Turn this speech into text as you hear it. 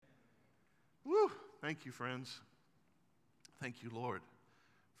Thank you, friends. Thank you, Lord,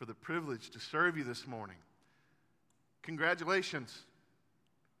 for the privilege to serve you this morning. Congratulations.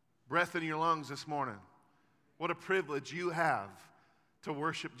 Breath in your lungs this morning. What a privilege you have to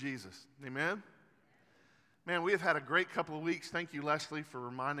worship Jesus. Amen? Man, we have had a great couple of weeks. Thank you, Leslie, for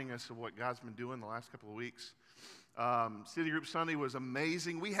reminding us of what God's been doing the last couple of weeks. City Group Sunday was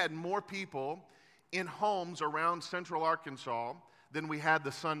amazing. We had more people in homes around Central Arkansas than we had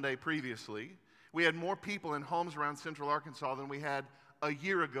the Sunday previously. We had more people in homes around Central Arkansas than we had a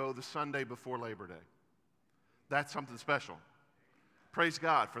year ago, the Sunday before Labor Day. That's something special. Praise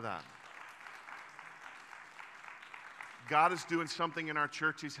God for that. God is doing something in our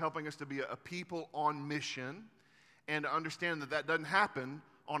church. He's helping us to be a people on mission and to understand that that doesn't happen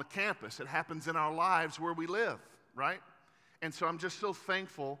on a campus. It happens in our lives where we live, right? And so I'm just so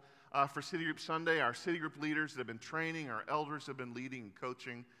thankful for City Group Sunday, our City Group leaders that have been training, our elders have been leading and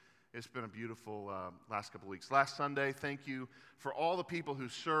coaching. It's been a beautiful last couple of weeks. Last Sunday, thank you for all the people who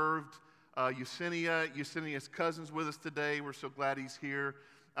served. Yesenia's cousin's with us today. We're so glad he's here.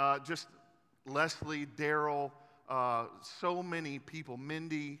 Just Leslie, Daryl, so many people.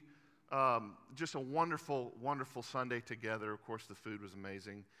 Mindy, just a wonderful, wonderful Sunday together. Of course, the food was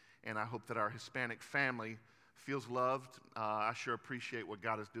amazing. And I hope that our Hispanic family feels loved. I sure appreciate what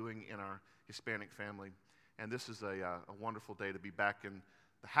God is doing in our Hispanic family. And this is a wonderful day to be back in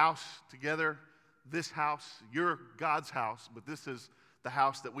the house together. This house, your God's house, but this is the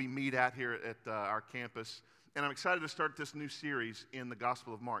house that we meet at here at our campus. And I'm excited to start this new series in the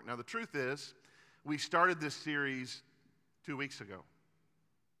Gospel of Mark. Now, the truth is, we started this series 2 weeks ago.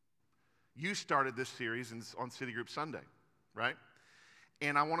 You started this series on City Group Sunday, right?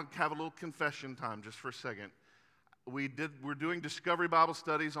 And I want to have a little confession time just for a second. We're doing Discovery Bible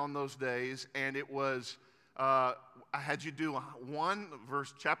Studies on those days, and it was, I had you do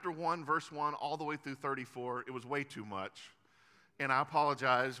chapter 1, verse 1, all the way through 34. It was way too much, and I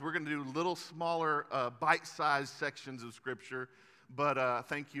apologize. We're going to do little smaller, bite-sized sections of Scripture, but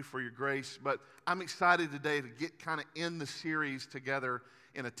thank you for your grace. But I'm excited today to get kind of in the series together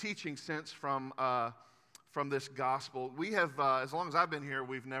in a teaching sense from this gospel. We have, as long as I've been here,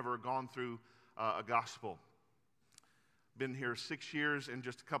 we've never gone through a gospel. Been here 6 years in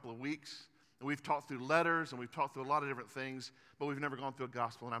just a couple of weeks. And we've talked through letters and we've talked through a lot of different things, but we've never gone through a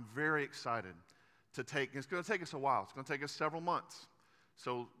gospel. And I'm very excited to it's going to take us a while. It's going to take us several months.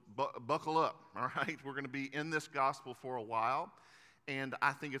 So buckle up, all right? We're going to be in this gospel for a while. And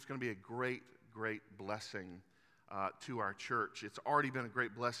I think it's going to be a great, great blessing to our church. It's already been a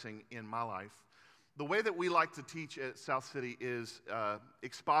great blessing in my life. The way that we like to teach at South City is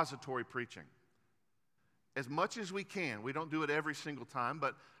expository preaching. As much as we can. We don't do it every single time,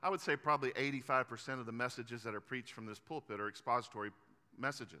 but I would say probably 85% of the messages that are preached from this pulpit are expository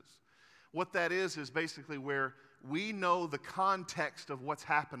messages. What that is basically where we know the context of what's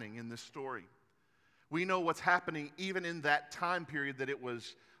happening in this story. We know what's happening even in that time period that it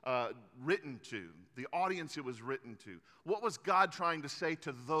was written to, the audience it was written to. What was God trying to say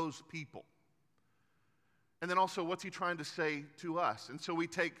to those people? And then also, what's he trying to say to us? And so we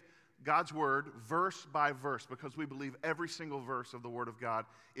take God's word verse by verse because we believe every single verse of the word of God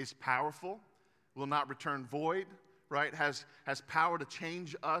is powerful, will not return void, right? Has power to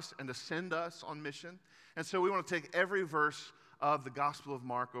change us and to send us on mission. And so we want to take every verse of the Gospel of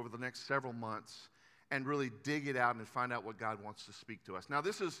Mark over the next several months and really dig it out and find out what God wants to speak to us. Now,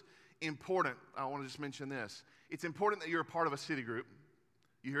 this is important. I want to just mention this. It's important that you're a part of a city group.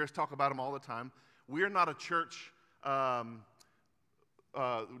 You hear us talk about them all the time. We're not a church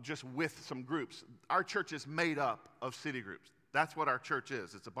just with some groups. Our church is made up of city groups. That's what our church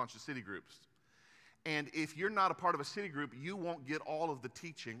is. It's a bunch of city groups. And if you're not a part of a city group, you won't get all of the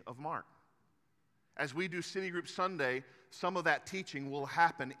teaching of Mark. As we do City Group Sunday, some of that teaching will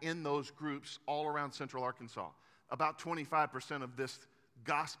happen in those groups all around Central Arkansas. About 25% of this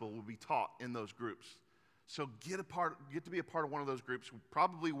gospel will be taught in those groups. So get to be a part of one of those groups,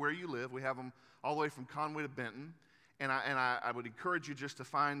 probably where you live. We have them all the way from Conway to Benton. And I would encourage you just to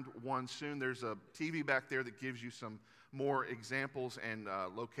find one soon. There's a TV back there that gives you some more examples and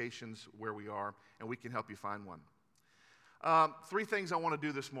locations where we are, and we can help you find one. 3 things I want to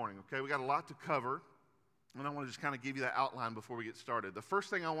do this morning, okay? We got a lot to cover, and I want to just kind of give you that outline before we get started. The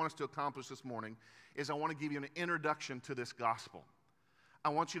first thing I want us to accomplish this morning is I want to give you an introduction to this gospel. I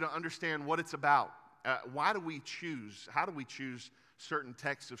want you to understand what it's about. Why do we choose? How do we choose certain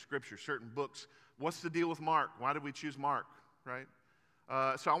texts of Scripture, certain books? What's the deal with Mark? Why did we choose Mark, right?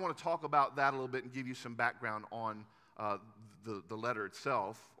 So I want to talk about that a little bit and give you some background on the letter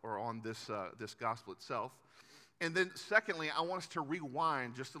itself or on this gospel itself. And then secondly, I want us to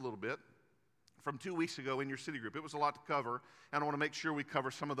rewind just a little bit from 2 weeks ago in your city group. It was a lot to cover, and I want to make sure we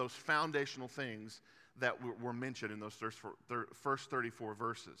cover some of those foundational things that were mentioned in those first 34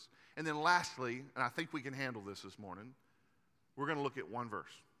 verses. And then lastly, and I think we can handle this morning, we're going to look at one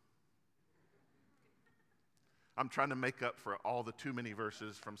verse. I'm trying to make up for all the too many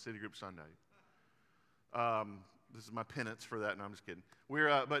verses from City Group Sunday. This is my penance for that. No, I'm just kidding.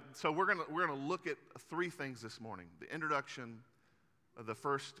 So we're gonna look at three things this morning: the introduction, the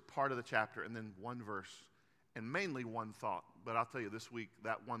first part of the chapter, and then one verse, and mainly one thought. But I'll tell you, this week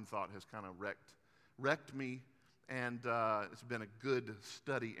that one thought has kind of wrecked me, and it's been a good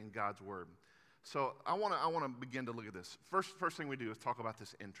study in God's Word. So I want to begin to look at this. First thing we do is talk about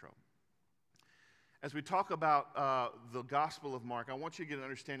this intro. As we talk about the Gospel of Mark, I want you to get an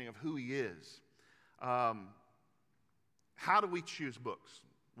understanding of who he is. How do we choose books?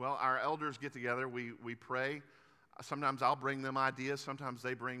 Well, our elders get together, we pray. Sometimes I'll bring them ideas, sometimes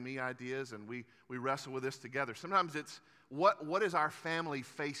they bring me ideas, and we wrestle with this together. Sometimes it's what is our family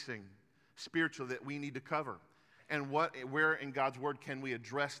facing spiritually that we need to cover? And where in God's Word can we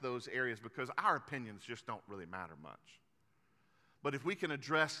address those areas? Because our opinions just don't really matter much. But if we can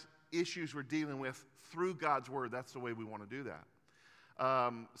address issues we're dealing with through God's Word, that's the way we want to do that.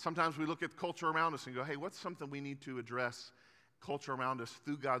 Sometimes we look at the culture around us and go, hey, what's something we need to address culture around us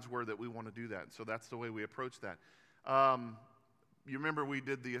through God's Word that we want to do that? So that's the way we approach that. You remember we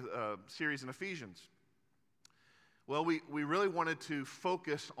did the series in Ephesians. Well, we really wanted to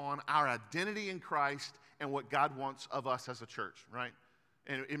focus on our identity in Christ and what God wants of us as a church, right?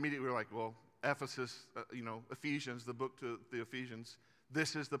 And immediately we were like, well, Ephesus, Ephesians, the book to the Ephesians,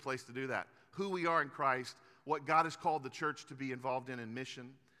 this is the place to do that. Who we are in Christ, what God has called the church to be involved in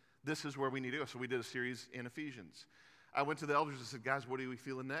mission, this is where we need to go. So we did a series in Ephesians. I went to the elders and said, guys, what are we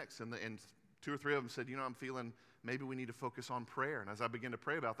feeling next? And two or three of them said, I'm feeling maybe we need to focus on prayer. And as I began to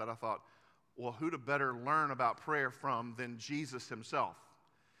pray about that, I thought, well, who to better learn about prayer from than Jesus himself?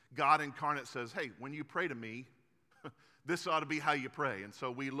 God incarnate says, hey, when you pray to me, this ought to be how you pray. And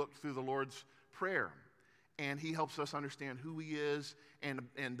so we looked through the Lord's Prayer, and he helps us understand who he is and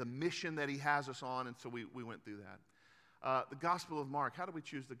the mission that he has us on, and so we went through that. The Gospel of Mark, how do we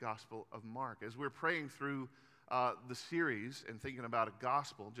choose the Gospel of Mark? As we're praying through the series and thinking about a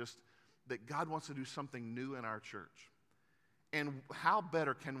gospel, just that God wants to do something new in our church. And how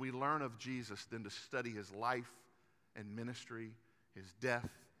better can we learn of Jesus than to study his life and ministry, his death,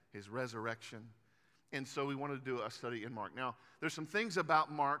 his resurrection? And so we wanted to do a study in Mark. Now, there's some things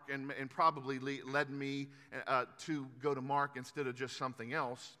about Mark and probably led me to go to Mark instead of just something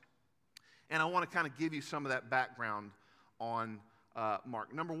else. And I want to kind of give you some of that background on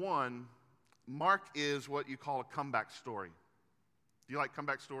Mark. Number one, Mark is what you call a comeback story. Do you like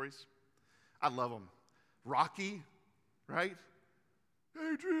comeback stories? I love them. Rocky, right?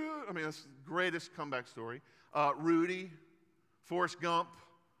 Adrian. I mean, that's the greatest comeback story. Rudy, Forrest Gump.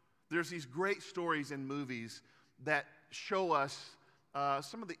 There's these great stories in movies that show us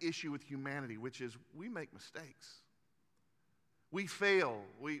some of the issue with humanity, which is we make mistakes. We fail.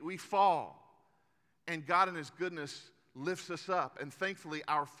 We fall. And God in his goodness lifts us up. And thankfully,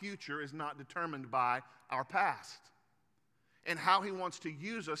 our future is not determined by our past. And how he wants to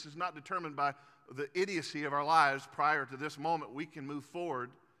use us is not determined by the idiocy of our lives prior to this moment. We can move forward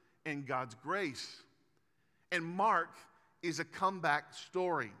in God's grace. And Mark is a comeback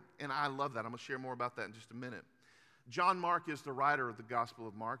story. And I love that. I'm going to share more about that in just a minute. John Mark is the writer of the Gospel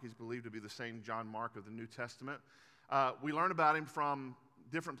of Mark. He's believed to be the same John Mark of the New Testament. We learn about him from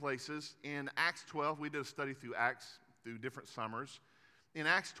different places. In Acts 12, we did a study through Acts through different summers. In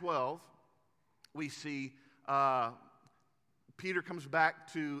Acts 12, we see Peter comes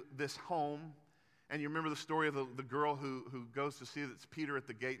back to this home. And you remember the story of the girl who goes to see that it's Peter at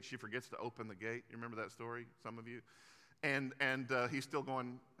the gate, and she forgets to open the gate. You remember that story, some of you? And he's still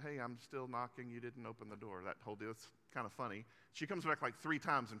going, hey, I'm still knocking. You didn't open the door. That whole deal. It's kind of funny. She comes back like 3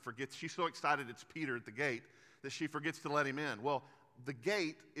 times and forgets. She's so excited it's Peter at the gate that she forgets to let him in. Well, the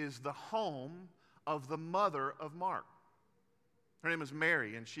gate is the home of the mother of Mark. Her name is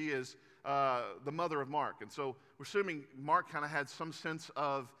Mary, and she is the mother of Mark. And so we're assuming Mark kind of had some sense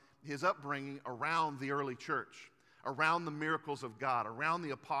of his upbringing around the early church, around the miracles of God, around the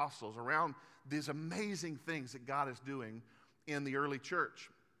apostles, around these amazing things that God is doing in the early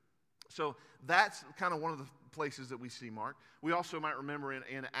church. So that's kind of one of the places that we see Mark. We also might remember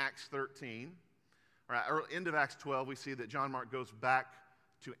in Acts 13, or end of Acts 12, we see that John Mark goes back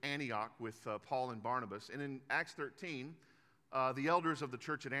to Antioch with Paul and Barnabas. And in Acts 13, the elders of the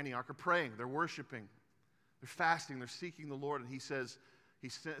church at Antioch are praying, they're worshiping, they're fasting, they're seeking the Lord, and he says,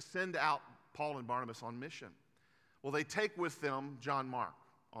 send out Paul and Barnabas on mission. Well, they take with them John Mark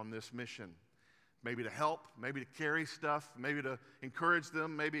on this mission. maybe to help, maybe to carry stuff, maybe to encourage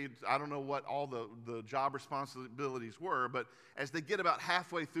them, maybe, I don't know what all the job responsibilities were, but as they get about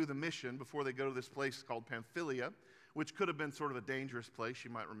halfway through the mission before they go to this place called Pamphylia, which could have been sort of a dangerous place. You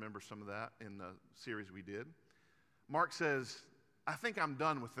might remember some of that in the series we did. Mark says, I think I'm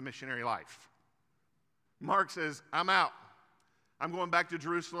done with the missionary life. Mark says, I'm out. I'm going back to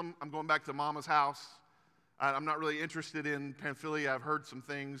Jerusalem. I'm going back to Mama's house. I'm not really interested in Pamphylia. I've heard some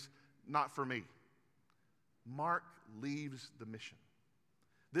things. Not for me. Mark leaves the mission.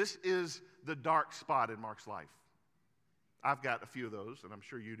 This is the dark spot in Mark's life. I've got a few of those, and I'm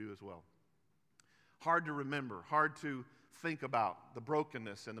sure you do as well. Hard to remember, hard to think about the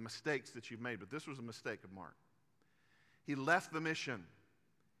brokenness and the mistakes that you've made, but this was a mistake of Mark. He left the mission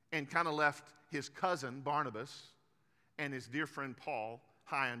and kind of left his cousin, Barnabas, and his dear friend Paul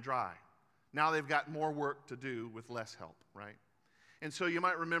high and dry. Now they've got more work to do with less help, right? And so you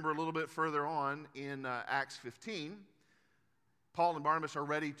might remember a little bit further on in Acts 15, Paul and Barnabas are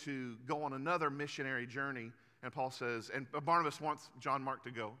ready to go on another missionary journey, and Paul says, and Barnabas wants John Mark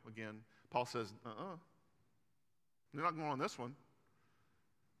to go again. Paul says, you're not going on this one,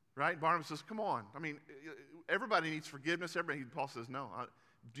 right? Barnabas says, come on. I mean, everybody needs forgiveness. Paul says, no.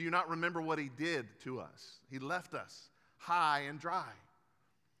 Do you not remember what he did to us? He left us high and dry.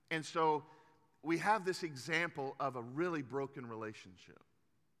 And so we have this example of a really broken relationship.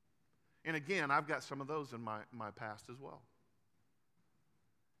 And again, I've got some of those in my past as well.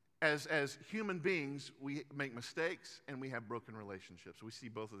 As human beings, we make mistakes and we have broken relationships. We see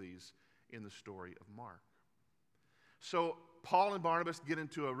both of these in the story of Mark. So Paul and Barnabas get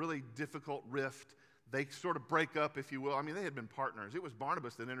into a really difficult rift. They sort of break up, if you will. I mean, they had been partners. It was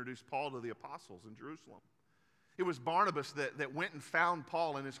Barnabas that introduced Paul to the apostles in Jerusalem. It was Barnabas that went and found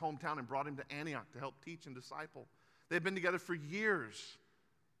Paul in his hometown and brought him to Antioch to help teach and disciple. They had been together for years.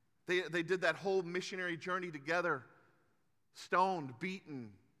 They did that whole missionary journey together, stoned, beaten.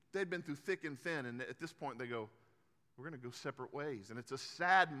 They'd been through thick and thin, and at this point they go, we're going to go separate ways. And it's a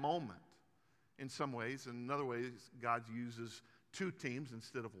sad moment in some ways. In other ways, God uses two teams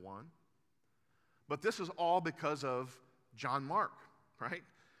instead of one. But this is all because of John Mark, right?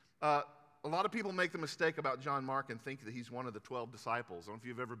 A lot of people make the mistake about John Mark and think that he's one of the 12 disciples. I don't know if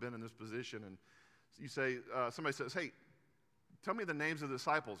you've ever been in this position and you say, somebody says, hey, tell me the names of the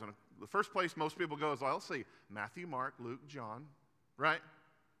disciples. And the first place most people go is, well, let's see, Matthew, Mark, Luke, John, right?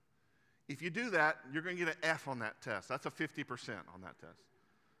 If you do that, you're going to get an F on that test. That's a 50% on that test.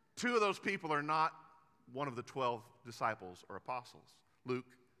 Two of those people are not one of the 12 disciples or apostles, Luke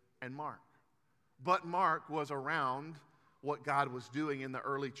and Mark. But Mark was around what God was doing in the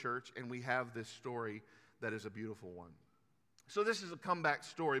early church, and we have this story that is a beautiful one. So this is a comeback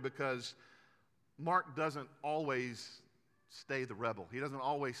story because Mark doesn't always stay the rebel. He doesn't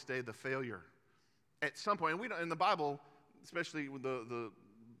always stay the failure. At some point, and we don't, in the Bible, especially with the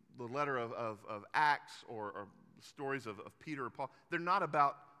letter of Acts or stories of Peter or Paul, they're not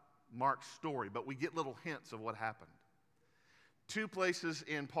about Mark's story, but we get little hints of what happened. Two places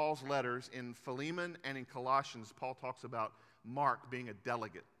in Paul's letters, in Philemon and in Colossians, Paul talks about Mark being a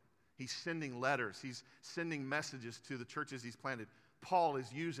delegate. He's sending letters. He's sending messages to the churches he's planted. Paul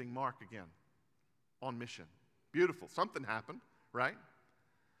is using Mark again on mission. Beautiful. Something happened, right?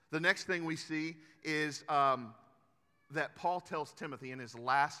 The next thing we see is that Paul tells Timothy in his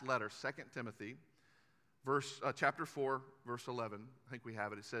last letter, 2 Timothy, chapter 4, verse 11. I think we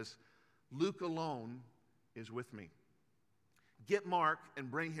have it. It says, Luke alone is with me. Get Mark and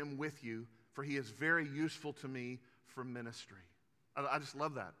bring him with you, for he is very useful to me for ministry. I just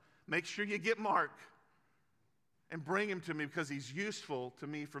love that. Make sure you get Mark and bring him to me because he's useful to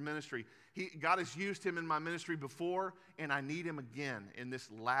me for ministry. God has used him in my ministry before, and I need him again in this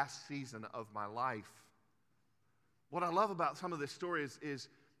last season of my life. What I love about some of this story is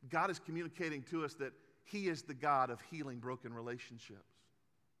God is communicating to us that he is the God of healing broken relationships.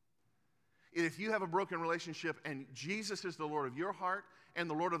 If you have a broken relationship and Jesus is the Lord of your heart and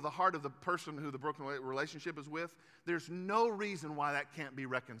the Lord of the heart of the person who the broken relationship is with, there's no reason why that can't be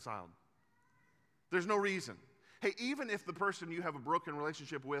reconciled. There's no reason. Hey, even if the person you have a broken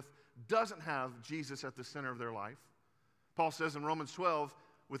relationship with doesn't have Jesus at the center of their life, Paul says in Romans 12,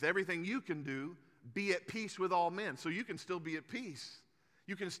 with everything you can do, be at peace with all men. So you can still be at peace.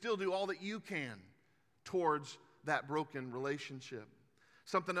 You can still do all that you can towards that broken relationship.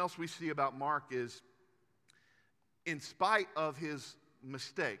 Something else we see about Mark is, in spite of his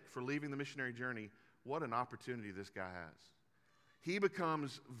mistake for leaving the missionary journey, what an opportunity this guy has. He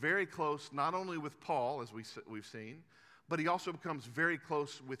becomes very close, not only with Paul, as we've seen, but he also becomes very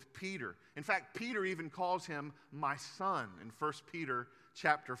close with Peter. In fact, Peter even calls him my son in 1 Peter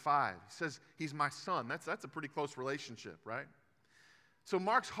chapter 5. He says, he's my son. That's a pretty close relationship, right? So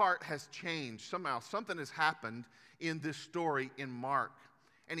Mark's heart has changed. Somehow, something has happened in this story in Mark.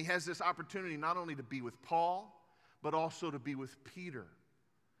 And he has this opportunity not only to be with Paul, but also to be with Peter,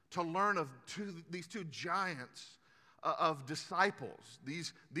 to learn of these two giants of disciples.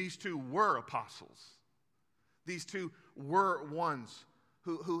 These two were apostles. These two were ones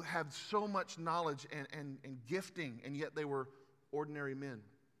who had so much knowledge and gifting, and yet they were ordinary men.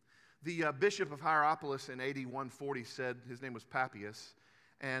 The bishop of Hierapolis in AD 140 said, his name was Papias,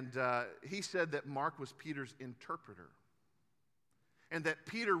 and he said that Mark was Peter's interpreter, and that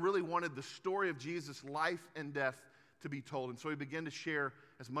Peter really wanted the story of Jesus' life and death to be told. And so he began to share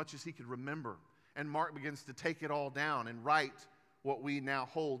as much as he could remember. And Mark begins to take it all down and write what we now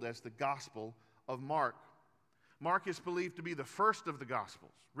hold as the Gospel of Mark. Mark is believed to be the first of the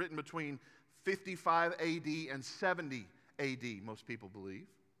Gospels, written between 55 AD and 70 AD, most people believe.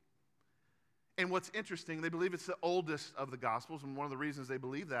 And what's interesting, they believe it's the oldest of the Gospels, and one of the reasons they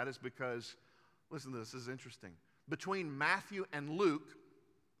believe that is because, listen to this is interesting. Between Matthew and Luke,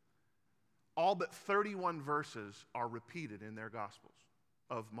 all but 31 verses are repeated in their Gospels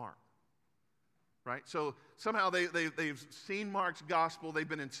of Mark. Right? So somehow they've seen Mark's gospel, they've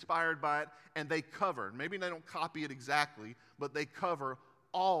been inspired by it, and they cover. Maybe they don't copy it exactly, but they cover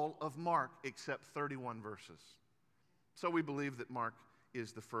all of Mark except 31 verses. So we believe that Mark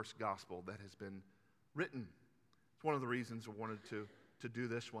is the first gospel that has been written. It's one of the reasons I wanted to do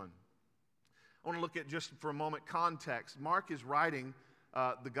this one. I want to look at, just for a moment, context. Mark is writing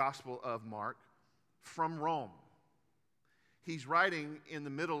the Gospel of Mark from Rome. He's writing in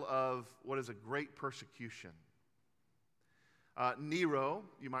the middle of what is a great persecution. Nero,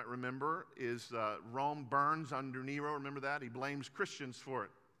 you might remember, is Rome burns under Nero. Remember that? He blames Christians for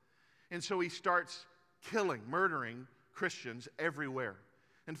it. And so he starts killing, murdering Christians everywhere.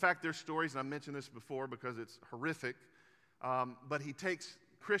 In fact, there's stories, and I've mentioned this before because it's horrific, but he takes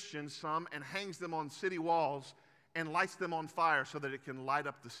Christians, some, and hangs them on city walls and lights them on fire so that it can light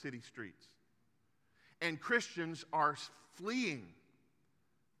up the city streets. And Christians are fleeing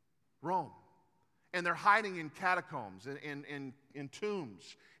Rome. And they're hiding in catacombs, in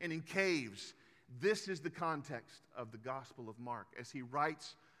tombs, and in caves. This is the context of the Gospel of Mark as he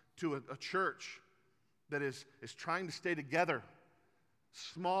writes to a church that is trying to stay together.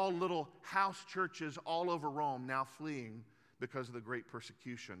 Small little house churches all over Rome now fleeing because of the great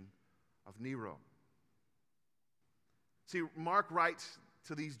persecution of Nero. See, Mark writes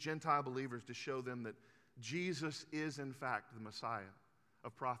to these Gentile believers to show them that Jesus is, in fact, the Messiah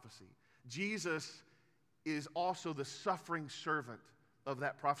of prophecy. Jesus is also the suffering servant of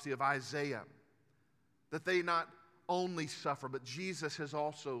that prophecy of Isaiah, that they not only suffer, but Jesus has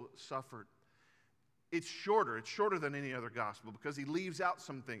also suffered. It's shorter than any other gospel because he leaves out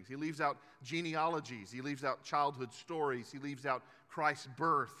some things. He leaves out genealogies, he leaves out childhood stories, he leaves out Christ's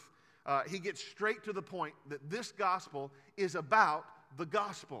birth. He gets straight to the point that this gospel is about the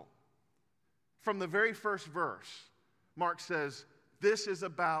gospel. From the very first verse, Mark says, this is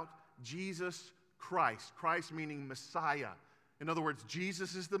about Jesus Christ. Christ meaning Messiah. In other words,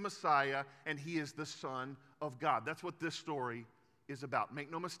 Jesus is the Messiah and he is the Son of God. That's what this story is about.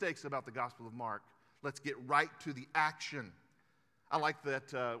 Make no mistakes about the Gospel of Mark. Let's get right to the action. I like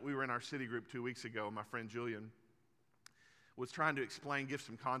that we were in our city group 2 weeks ago. My friend Julian was trying to explain, give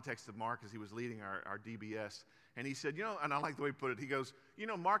some context of Mark as he was leading our DBS. And he said, and I like the way he put it, he goes,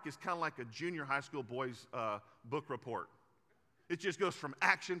 Mark is kind of like a junior high school boy's book report. It just goes from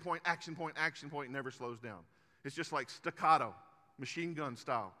action point, action point, action point, and never slows down. It's just like staccato, machine gun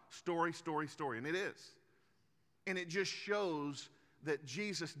style, story, story, story, and it is. And it just shows that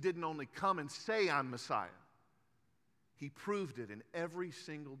Jesus didn't only come and say, I'm Messiah. He proved it in every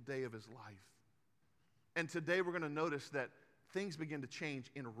single day of his life. And today we're going to notice that things begin to change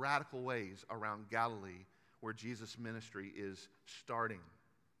in radical ways around Galilee, where Jesus' ministry is starting.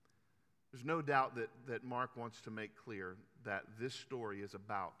 There's no doubt that Mark wants to make clear that this story is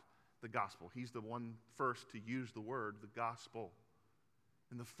about the gospel. He's the one first to use the word, the gospel.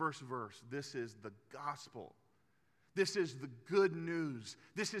 In the first verse, this is the gospel. This is the good news.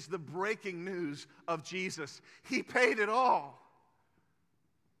 This is the breaking news of Jesus. He paid it all.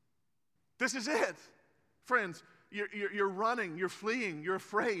 This is it. Friends, you're running, you're fleeing, you're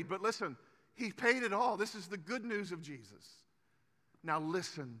afraid, but listen, he paid it all. This is the good news of Jesus. Now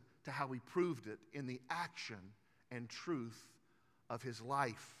listen to how he proved it in the action and truth of his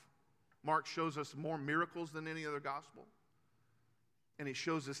life. Mark shows us more miracles than any other gospel. And he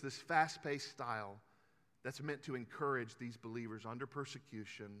shows us this fast-paced style that's meant to encourage these believers under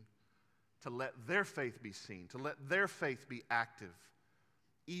persecution to let their faith be seen, to let their faith be active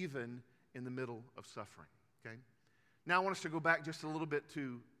even in the middle of suffering, okay? Now I want us to go back just a little bit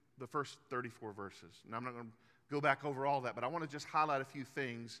to the first 34 verses. Now I'm not going to go back over all that, but I want to just highlight a few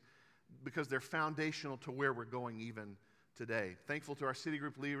things because they're foundational to where we're going even today. Thankful to our city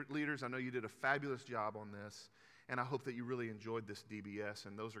group leaders. I know you did a fabulous job on this, and I hope that you really enjoyed this DBS,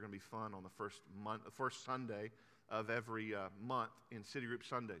 and those are going to be fun on the first Sunday of every month in city group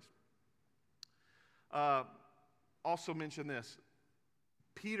Sundays. Also mention this.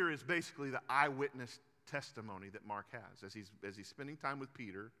 Peter is basically the eyewitness testimony that Mark has. As he's spending time with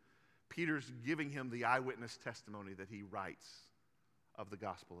Peter, Peter's giving him the eyewitness testimony that he writes of the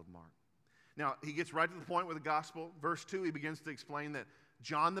Gospel of Mark. Now, he gets right to the point with the Gospel. Verse 2, he begins to explain that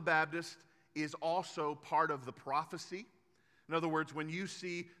John the Baptist is also part of the prophecy. In other words, when you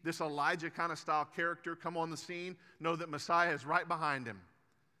see this Elijah kind of style character come on the scene, know that Messiah is right behind him.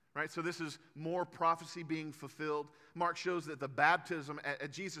 Right? So this is more prophecy being fulfilled. Mark shows that the baptism,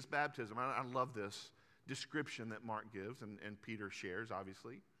 at Jesus' baptism, I love this description that Mark gives and Peter shares,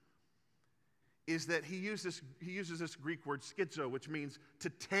 obviously, is that he uses this Greek word schizo, which means to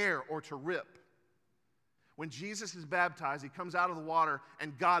tear or to rip. When Jesus is baptized, he comes out of the water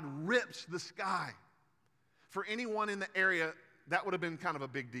and God rips the sky. For anyone in the area, that would have been kind of a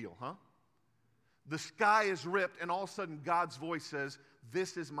big deal, huh? The sky is ripped, and all of a sudden God's voice says,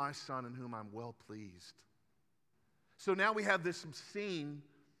 "This is my Son in whom I'm well pleased." So now we have this scene,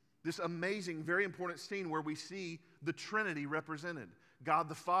 this amazing, very important scene where we see the Trinity represented. God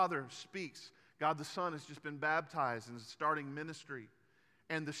the Father speaks. God the Son has just been baptized and is starting ministry.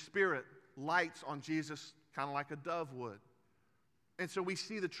 And the Spirit lights on Jesus kind of like a dove would. And so we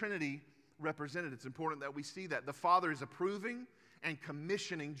see the Trinity represented. It's important that we see that. The Father is approving and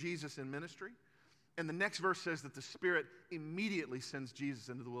commissioning Jesus in ministry. And the next verse says that the Spirit immediately sends Jesus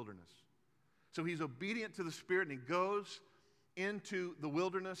into the wilderness. So he's obedient to the Spirit and he goes into the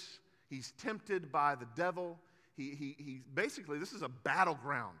wilderness. He's tempted by the devil. He basically, this is a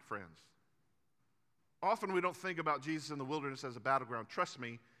battleground, friends. Often we don't think about Jesus in the wilderness as a battleground. Trust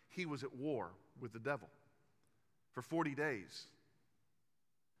me, he was at war with the devil for 40 days.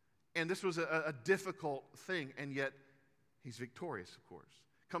 And this was a difficult thing, and yet he's victorious, of course.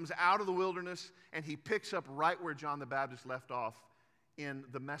 Comes out of the wilderness, and he picks up right where John the Baptist left off in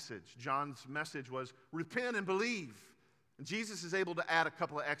the message. John's message was, repent and believe. And Jesus is able to add a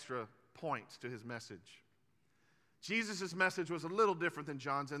couple of extra points to his message. Jesus' message was a little different than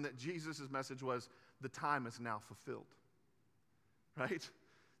John's in that Jesus' message was, the time is now fulfilled. Right?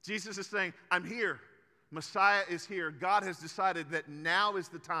 Jesus is saying, I'm here. Messiah is here. God has decided that now is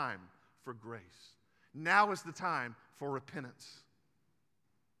the time for grace. Now is the time for repentance.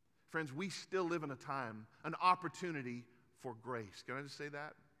 Friends, we still live in a time, an opportunity for grace. Can I just say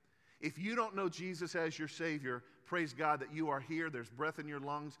that? If you don't know Jesus as your Savior, praise God that you are here, there's breath in your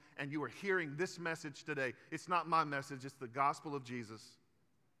lungs, and you are hearing this message today. It's not my message, it's the gospel of Jesus.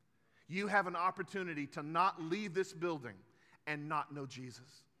 You have an opportunity to not leave this building and not know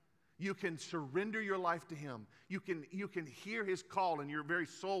Jesus. You can surrender your life to Him. You can hear His call in your very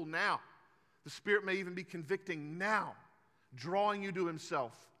soul now. The Spirit may even be convicting now, drawing you to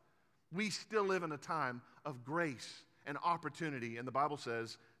Himself. We still live in a time of grace and opportunity, and the Bible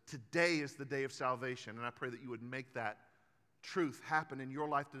says today is the day of salvation, and I pray that you would make that truth happen in your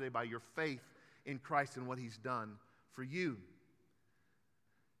life today by your faith in Christ and what He's done for you.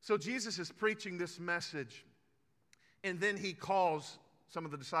 So Jesus is preaching this message, and then He calls some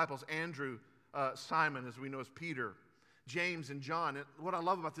of the disciples, Andrew, Simon, as we know as Peter, James, and John. And what I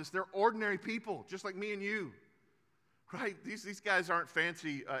love about this, they're ordinary people, just like me and you, right? These guys aren't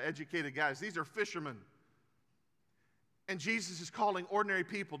fancy, educated guys. These are fishermen. And Jesus is calling ordinary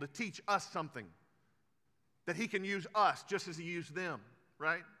people to teach us something, that He can use us just as He used them,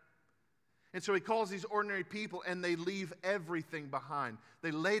 right? And so He calls these ordinary people, and they leave everything behind.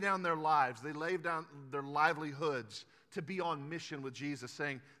 They lay down their lives. They lay down their livelihoods to be on mission with Jesus,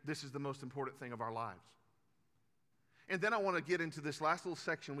 saying, this is the most important thing of our lives. And then I want to get into this last little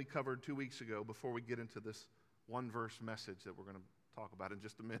section we covered 2 weeks ago before we get into this one-verse message that we're going to talk about in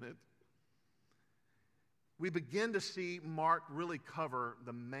just a minute. We begin to see Mark really cover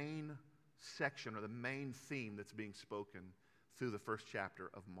the main section or the main theme that's being spoken through the first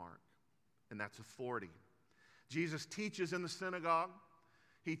chapter of Mark, and that's authority. Jesus teaches in the synagogue.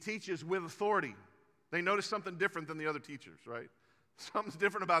 He teaches with authority. They notice something different than the other teachers, right? Something's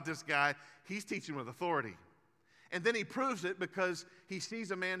different about this guy. He's teaching with authority. And then he proves it because he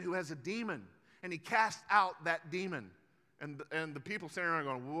sees a man who has a demon, and he casts out that demon. And the people standing around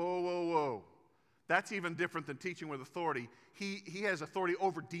going, whoa, whoa, whoa. That's even different than teaching with authority. He has authority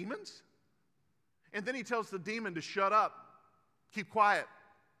over demons. And then he tells the demon to shut up, keep quiet,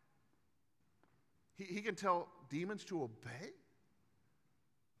 He can tell demons to obey?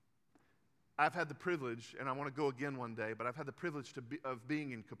 I've had the privilege, and I want to go again one day, but I've had the privilege of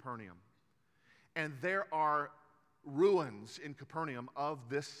being in Capernaum. And there are ruins in Capernaum of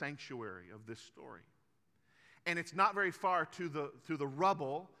this sanctuary, of this story. And it's not very far to the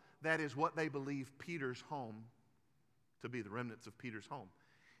rubble that is what they believe Peter's home to be, the remnants of Peter's home.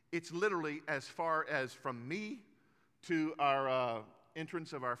 It's literally as far as from me to our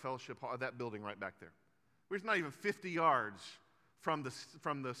entrance of our fellowship hall, that building right back there. It's not even 50 yards from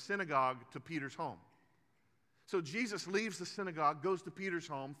the synagogue to Peter's home. So Jesus leaves the synagogue, goes to Peter's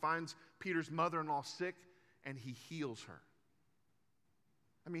home, finds Peter's mother-in-law sick, and he heals her.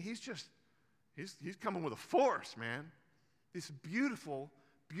 I mean, he's coming with a force, man. This beautiful,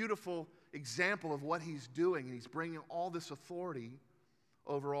 beautiful example of what he's doing, and he's bringing all this authority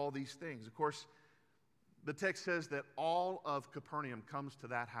over all these things. Of course, the text says that all of Capernaum comes to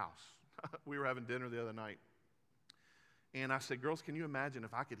that house. We were having dinner the other night, and I said, girls, can you imagine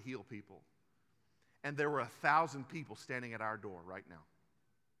if I could heal people? And there were 1,000 people standing at our door right now.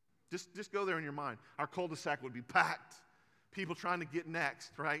 Just go there in your mind. Our cul-de-sac would be packed. People trying to get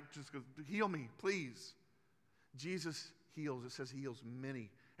next, right? Just go, heal me, please. Jesus heals. It says he heals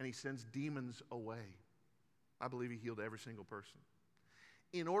many, and he sends demons away. I believe he healed every single person.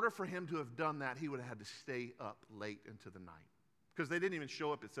 In order for him to have done that, he would have had to stay up late into the night. Because they didn't even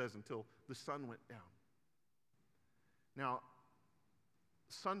show up, it says, until the sun went down. Now,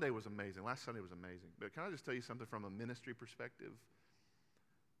 Sunday was amazing. Last Sunday was amazing. But can I just tell you something from a ministry perspective?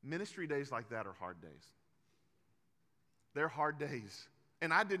 Ministry days like that are hard days. They're hard days.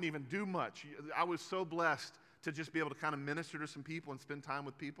 And I didn't even do much. I was so blessed to just be able to kind of minister to some people and spend time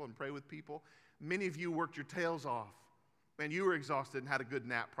with people and pray with people. Many of you worked your tails off. And you were exhausted and had a good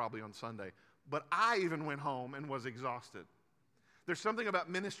nap probably on Sunday. But I even went home and was exhausted. There's something about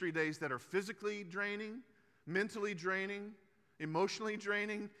ministry days that are physically draining, mentally draining, emotionally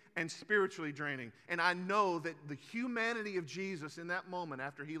draining, and spiritually draining. And I know that the humanity of Jesus in that moment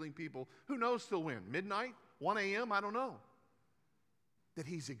after healing people, who knows till when? Midnight? 1 a.m.? I don't know. That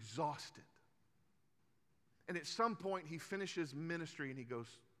he's exhausted. And at some point he finishes ministry and he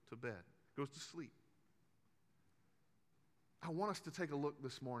goes to bed, goes to sleep. I want us to take a look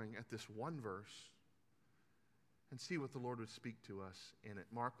this morning at this one verse and see what the Lord would speak to us in it.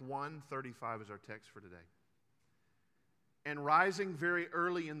 Mark 1:35 is our text for today. And rising very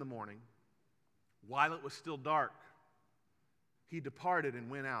early in the morning, while it was still dark, he departed and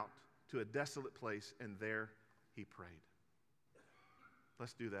went out to a desolate place, and there he prayed.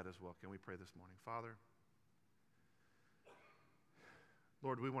 Let's do that as well. Can we pray this morning? Father,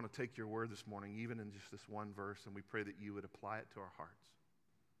 Lord, we want to take your word this morning, even in just this one verse, and we pray that you would apply it to our hearts.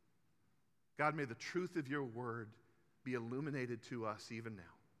 God, may the truth of your word be illuminated to us even now.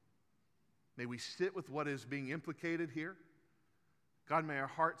 May we sit with what is being implicated here. God, may our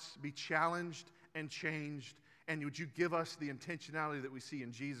hearts be challenged and changed, and would you give us the intentionality that we see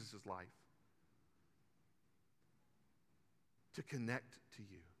in Jesus' life to connect to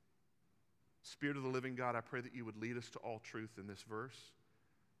you. Spirit of the living God, I pray that you would lead us to all truth in this verse,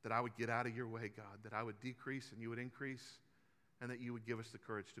 that I would get out of your way, God, that I would decrease and you would increase, and that you would give us the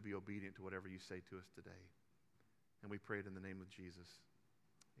courage to be obedient to whatever you say to us today. And we pray it in the name of Jesus.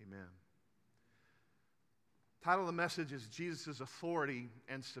 Amen. Title of the message is Jesus' authority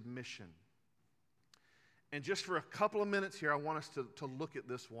and submission. And just for a couple of minutes here, I want us to look at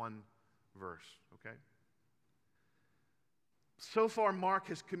this one verse, okay? So far, Mark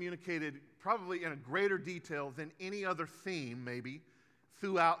has communicated probably in a greater detail than any other theme, maybe,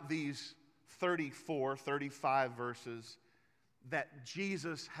 throughout these 34, 35 verses, that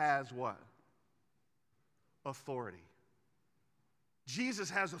Jesus has what? Authority. Jesus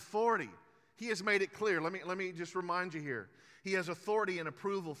has authority. He has made it clear. Let me just remind you here. He has authority and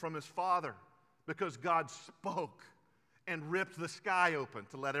approval from his Father because God spoke and ripped the sky open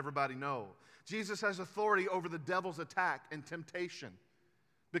to let everybody know. Jesus has authority over the devil's attack and temptation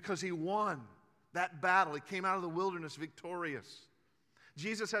because he won that battle. He came out of the wilderness victorious.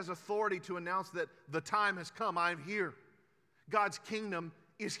 Jesus has authority to announce that the time has come. I'm here. God's kingdom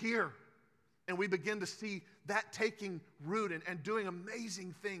is here. And we begin to see that taking root and doing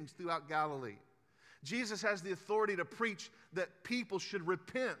amazing things throughout Galilee. Jesus has the authority to preach that people should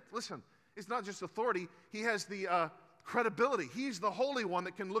repent. Listen, it's not just authority. He has the credibility. He's the Holy One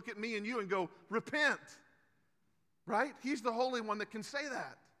that can look at me and you and go, repent. Right? He's the Holy One that can say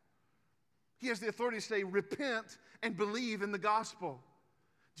that. He has the authority to say, repent and believe in the gospel.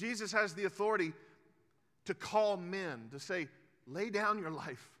 Jesus has the authority to call men, to say, lay down your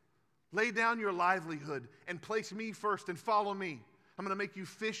life. Lay down your livelihood and place me first and follow me. I'm going to make you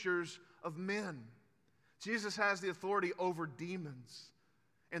fishers of men. Jesus has the authority over demons,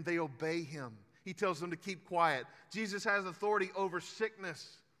 and they obey him. He tells them to keep quiet. Jesus has authority over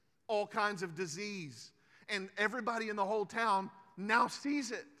sickness, all kinds of disease, and everybody in the whole town now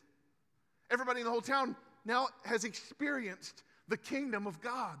sees it. Everybody in the whole town now has experienced the kingdom of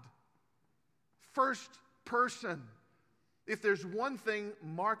God. First person. If there's one thing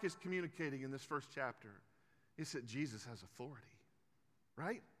Mark is communicating in this first chapter, it's that Jesus has authority,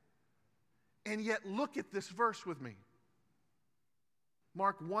 right? And yet, look at this verse with me.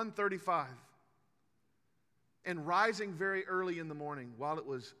 Mark 1:35. And rising very early in the morning, while it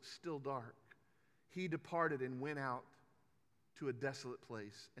was still dark, he departed and went out to a desolate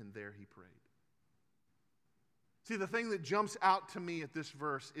place, and there he prayed. See, the thing that jumps out to me at this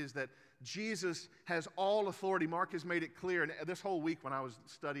verse is that Jesus has all authority. Mark has made it clear, and this whole week when I was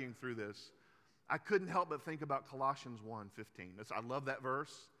studying through this, I couldn't help but think about Colossians 1:15. I love that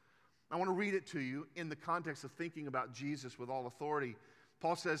verse. I want to read it to you in the context of thinking about Jesus with all authority.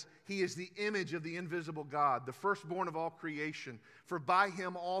 Paul says, he is the image of the invisible God, the firstborn of all creation. For by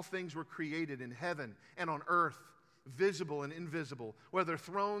him all things were created in heaven and on earth, visible and invisible, whether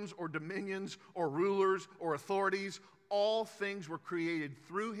thrones or dominions or rulers or authorities, all things were created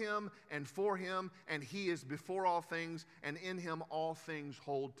through him and for him, and he is before all things, and in him all things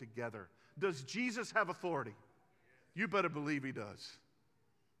hold together. Does Jesus have authority? You better believe he does.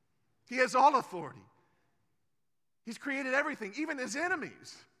 He has all authority. He's created everything, even his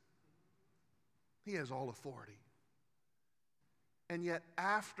enemies. He has all authority. And yet,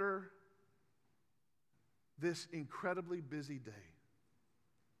 after this incredibly busy day,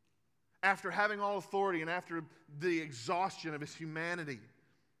 after having all authority and after the exhaustion of his humanity,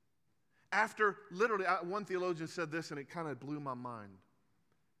 after literally, one theologian said this and it kind of blew my mind.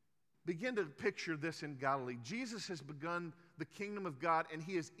 Begin to picture this in Galilee. Jesus has begun the kingdom of God, and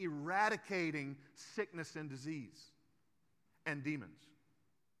he is eradicating sickness and disease and demons.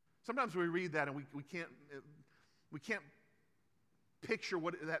 Sometimes we read that and we can't picture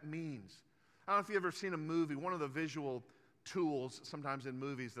what that means. I don't know if you've ever seen a movie. One of the visual tools sometimes in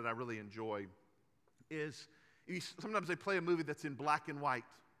movies that I really enjoy is sometimes they play a movie that's in black and white,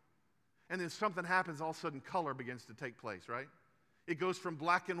 and then something happens, all of a sudden color begins to take place, right? It goes from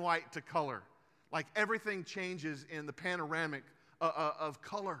black and white to color. Like everything changes in the panoramic of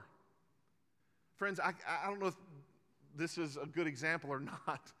color. Friends, I don't know if this is a good example or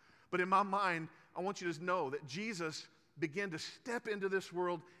not, but in my mind, I want you to know that Jesus began to step into this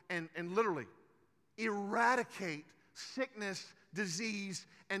world and literally eradicate sickness, disease,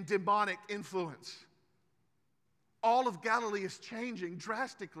 and demonic influence. All of Galilee is changing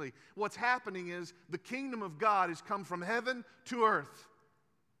drastically. What's happening is the kingdom of God has come from heaven to earth.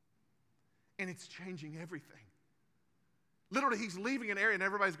 And it's changing everything. Literally, he's leaving an area and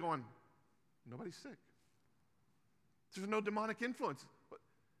everybody's going, nobody's sick. There's no demonic influence.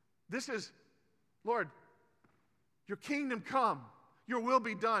 This is, Lord, your kingdom come, your will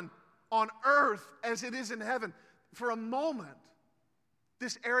be done on earth as it is in heaven. For a moment,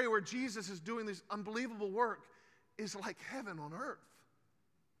 this area where Jesus is doing this unbelievable work is like heaven on earth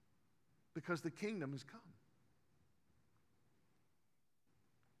because the kingdom has come.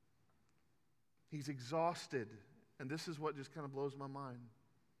 He's exhausted, and this is what just kind of blows my mind.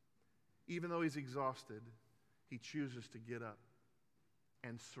 Even though he's exhausted, he chooses to get up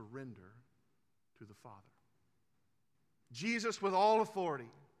and surrender to the Father. Jesus, with all authority,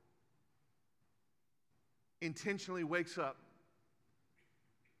 intentionally wakes up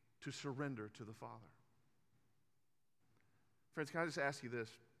to surrender to the Father. Friends, can I just ask you this?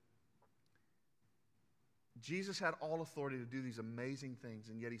 Jesus had all authority to do these amazing things,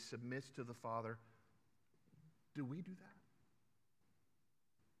 and yet he submits to the Father. Do we do that?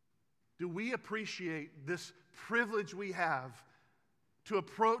 Do we appreciate this privilege we have to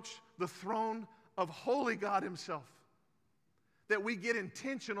approach the throne of holy God himself? That we get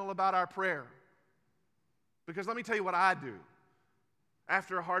intentional about our prayer. Because let me tell you what I do.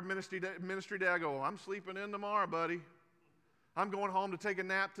 After a hard ministry day, I go, I'm sleeping in tomorrow, buddy. I'm going home to take a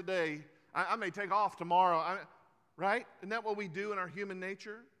nap today. I may take off tomorrow, right? Isn't that what we do in our human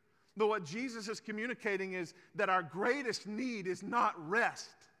nature? But what Jesus is communicating is that our greatest need is not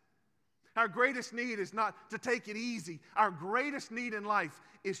rest. Our greatest need is not to take it easy. Our greatest need in life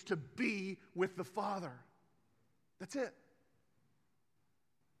is to be with the Father. That's it.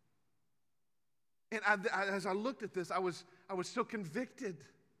 And as I looked at this, I was so convicted.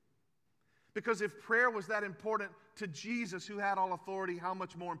 Because if prayer was that important to Jesus, who had all authority, how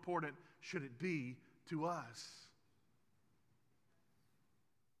much more important should it be to us?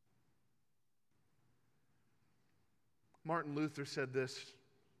 Martin Luther said this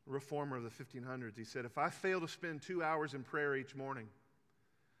reformer of the 1500s. He said, if I fail to spend 2 hours in prayer each morning,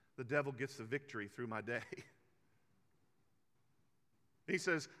 the devil gets the victory through my day. He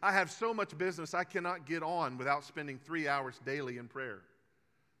says, I have so much business I cannot get on without spending 3 hours daily in prayer.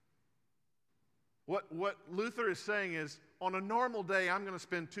 What Luther is saying is, on a normal day, I'm going to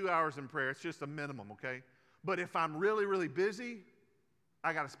spend 2 hours in prayer. It's just a minimum, okay? But if I'm really, really busy,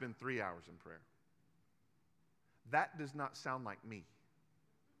 I got to spend 3 hours in prayer. That does not sound like me.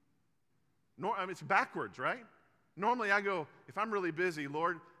 It's backwards, right? Normally I go, if I'm really busy,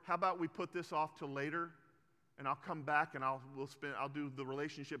 Lord, how about we put this off till later, and I'll come back and I'll do the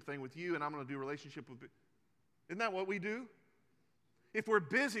relationship thing with you, and I'm going to do relationship with. Isn't that what we do? If we're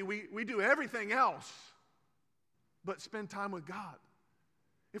busy, we do everything else, but spend time with God.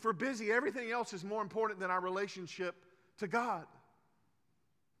 If we're busy, everything else is more important than our relationship to God.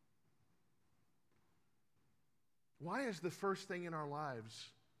 Why is the first thing in our lives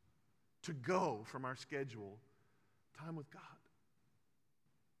to go from our schedule time with God?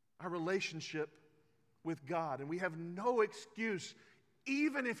 Our relationship with God. And we have no excuse,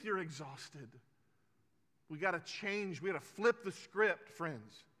 even if you're exhausted. We got to change. We got to flip the script,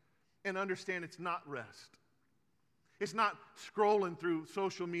 friends, and understand it's not rest. It's not scrolling through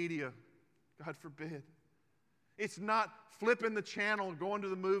social media, God forbid. It's not flipping the channel, going to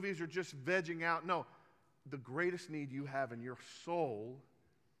the movies, or just vegging out. No, the greatest need you have in your soul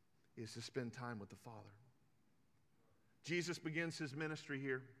is to spend time with the Father. Jesus begins his ministry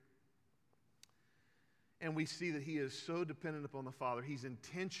here, and we see that he is so dependent upon the Father. He's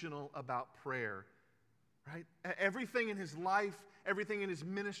intentional about prayer, right? Everything in his life, everything in his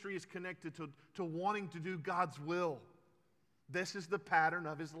ministry is connected to wanting to do God's will. This is the pattern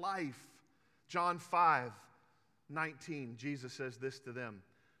of his life. John 5:19, Jesus says this to them.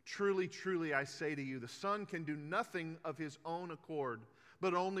 Truly, truly, I say to you, the Son can do nothing of his own accord,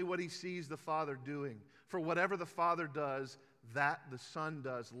 but only what he sees the Father doing. For whatever the Father does, that the Son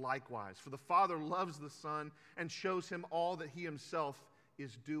does likewise. For the Father loves the Son and shows him all that he himself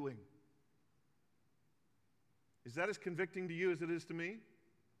is doing. Is that as convicting to you as it is to me?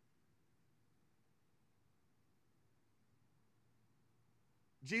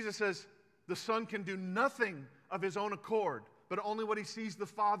 Jesus says the Son can do nothing of his own accord, but only what he sees the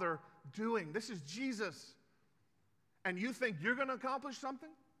Father doing. This is Jesus. And you think you're going to accomplish something?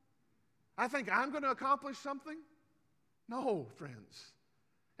 I think I'm going to accomplish something? No, friends.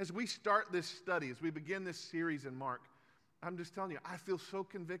 As we start this study, as we begin this series in Mark, I'm just telling you, I feel so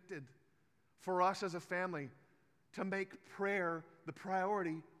convicted for us as a family to make prayer the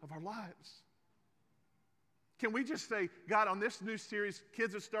priority of our lives. Can we just say, God, on this new series,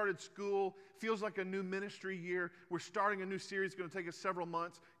 kids have started school, feels like a new ministry year. We're starting a new series, it's going to take us several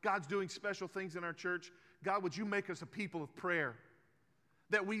months. God's doing special things in our church. God, would you make us a people of prayer?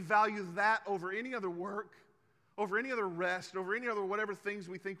 That we value that over any other work, over any other rest, over any other whatever things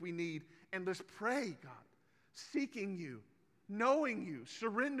we think we need. And let's pray, God, seeking you, knowing you,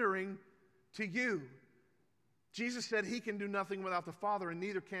 surrendering to you. Jesus said he can do nothing without the Father, and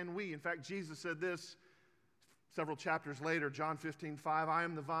neither can we. In fact, Jesus said this several chapters later, John 15:5, I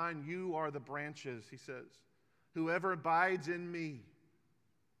am the vine, you are the branches, he says. Whoever abides in me,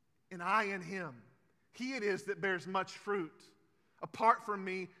 and I in him, he it is that bears much fruit. Apart from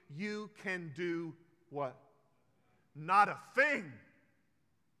me, you can do what? Not a thing.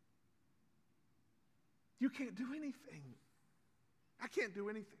 You can't do anything. I can't do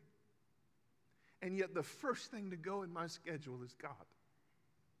anything. And yet the first thing to go in my schedule is God.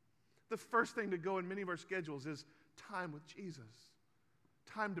 The first thing to go in many of our schedules is time with Jesus,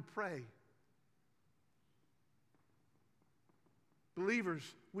 time to pray. Believers,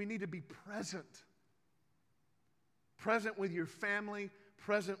 we need to be present. Present with your family,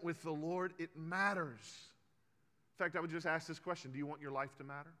 present with the Lord. It matters. In fact, I would just ask this question. Do you want your life to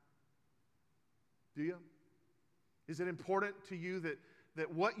matter? Do you? Is it important to you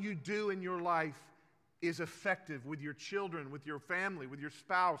that what you do in your life is effective with your children, with your family, with your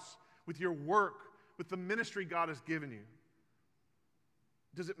spouse, with your work, with the ministry God has given you?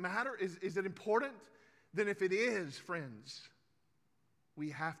 Does it matter? Is it important? Then if it is, friends,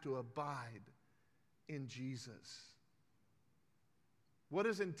 we have to abide in Jesus. What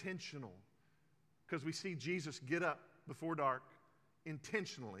is intentional? Because we see Jesus get up before dark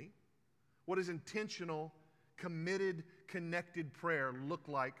intentionally. What does intentional, committed, connected prayer look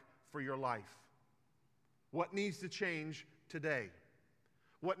like for your life? What needs to change today?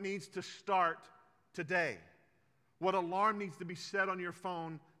 What needs to start today? What alarm needs to be set on your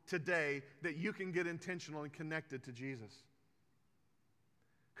phone today that you can get intentional and connected to Jesus?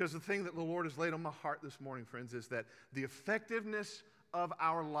 Because the thing that the Lord has laid on my heart this morning, friends, is that the effectiveness of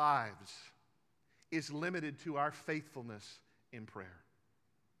our lives is limited to our faithfulness in prayer.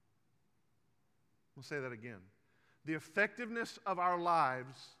 We'll say that again. The effectiveness of our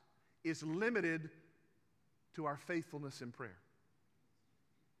lives is limited to our faithfulness in prayer.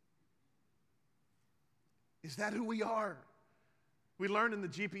 Is that who we are? We learned in the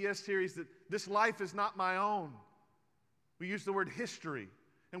GPS series that this life is not my own. We use the word history,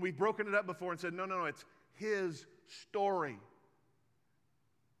 and we've broken it up before and said, no, it's His story.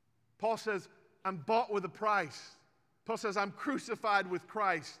 Paul says, I'm bought with a price. Paul says, I'm crucified with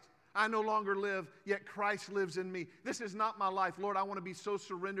Christ. I no longer live, yet Christ lives in me. This is not my life. Lord, I want to be so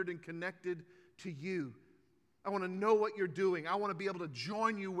surrendered and connected to you. I want to know what you're doing. I want to be able to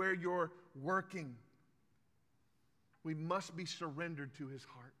join you where you're working. We must be surrendered to His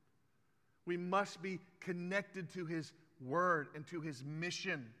heart. We must be connected to His word and to His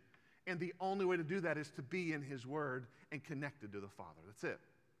mission. And the only way to do that is to be in His word and connected to the Father. That's it.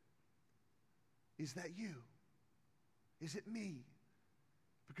 Is that you? Is it me?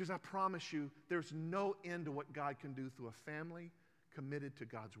 Because I promise you, there's no end to what God can do through a family committed to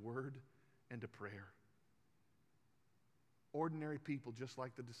God's word and to prayer. Ordinary people, just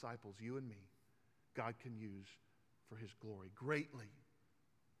like the disciples, you and me, God can use for His glory greatly.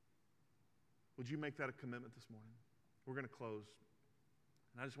 Would you make that a commitment this morning? We're going to close.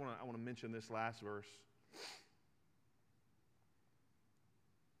 And I want to mention this last verse.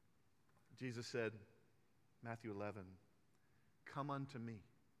 Jesus said, Matthew 11, "Come unto me,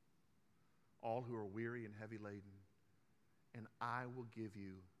 all who are weary and heavy laden, and I will give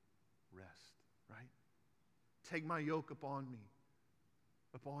you rest." Right? Take my yoke upon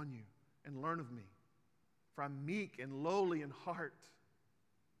you, and learn of me, for I'm meek and lowly in heart.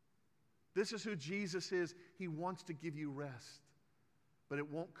 This is who Jesus is. He wants to give you rest, but it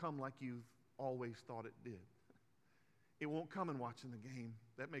won't come like you've always thought it did. It won't come in watching the game.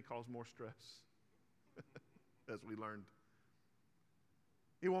 That may cause more stress, as we learned.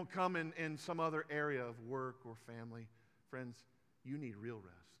 It won't come in some other area of work or family. Friends, you need real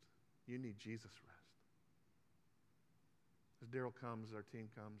rest. You need Jesus rest. As Daryl comes, our team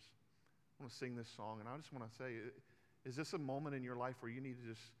comes, I want to sing this song, and I just want to say, is this a moment in your life where you need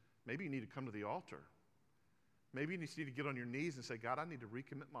to maybe you need to come to the altar. Maybe you need to get on your knees and say, God, I need to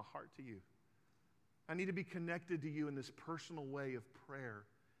recommit my heart to you. I need to be connected to you in this personal way of prayer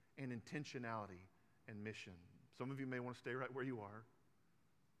and intentionality and mission. Some of you may want to stay right where you are.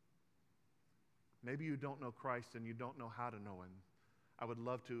 Maybe you don't know Christ and you don't know how to know Him. I would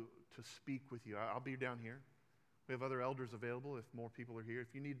love to speak with you. I'll be down here. We have other elders available if more people are here.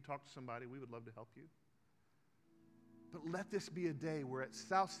 If you need to talk to somebody, we would love to help you. But let this be a day where at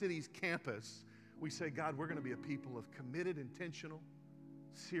South City's campus, we say, God, we're going to be a people of committed, intentional,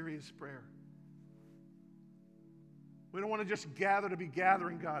 serious prayer. We don't want to just gather to be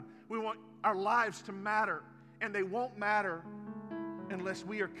gathering, God. We want our lives to matter, and they won't matter unless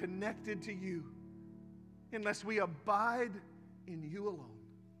we are connected to you, unless we abide in you alone.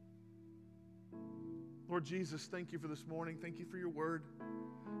 Lord Jesus, thank you for this morning. Thank you for your word.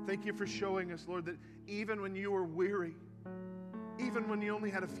 Thank you for showing us, Lord, that even when you were weary, even when you only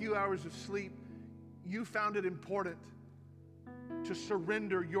had a few hours of sleep, you found it important to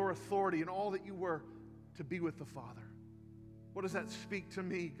surrender your authority and all that you were to be with the Father. What does that speak to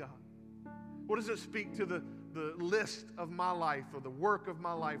me, God? What does it speak to the list of my life or the work of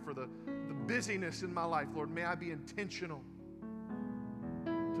my life or the busyness in my life? Lord, may I be intentional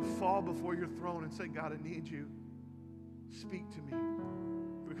to fall before your throne and say, God, I need you. Speak to me.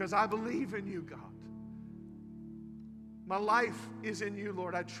 Because I believe in you, God. My life is in you,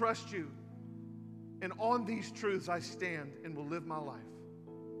 Lord. I trust you. And on these truths I stand and will live my life.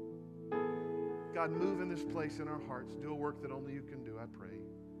 God, move in this place in our hearts. Do a work that only you can do, I pray.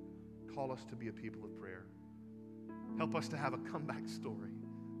 Call us to be a people of prayer. Help us to have a comeback story.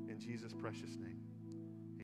 In Jesus' precious name.